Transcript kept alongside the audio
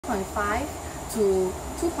2.5 to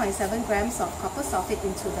 2.7 grams of copper sulfate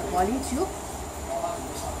into the boiling tube.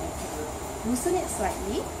 Loosen it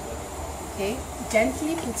slightly. Okay,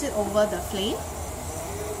 gently put it over the flame.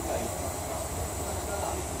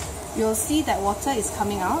 You'll see that water is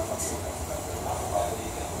coming out.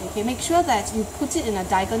 Okay, make sure that you put it in a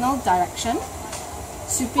diagonal direction,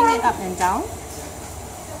 sweeping it up and down.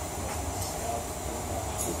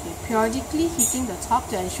 Okay, periodically heating the top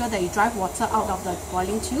to ensure that you drive water out of the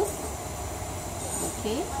boiling tube.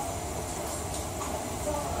 Okay,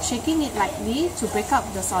 shaking it lightly to break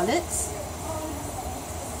up the solids.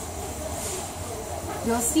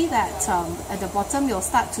 You'll see that at the bottom you'll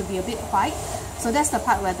start to be a bit white. So that's the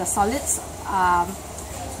part where the solids are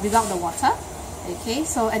without the water. Okay,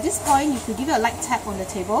 so at this point you could give it a light tap on the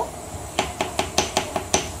table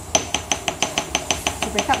to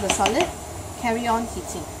break up the solid. Carry on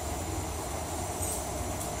heating.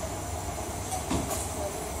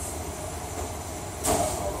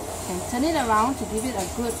 And turn it around to give it a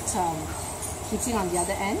good heating on the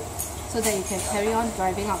other end so that you can carry on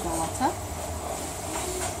driving out the water.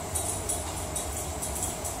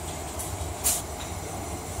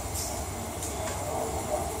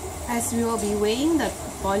 As we will be weighing the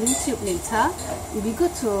boiling tube later, it will be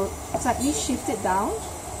good to slightly shift it down,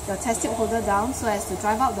 your test tube holder down, so as to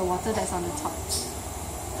drive out the water that's on the top.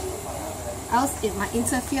 Else it might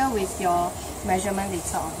interfere with your measurement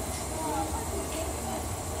later on.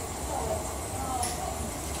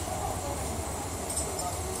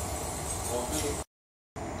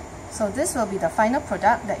 So this will be the final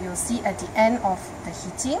product that you'll see at the end of the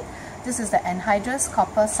heating. This is the anhydrous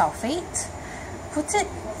copper sulfate. Put it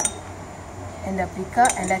in the beaker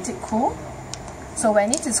and let it cool. So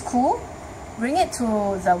when it is cool, bring it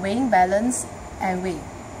to the weighing balance and weigh.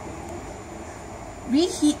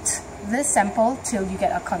 Reheat this sample till you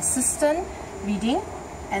get a consistent reading,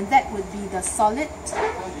 and that would be the solid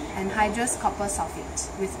anhydrous copper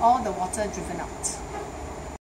sulfate with all the water driven out.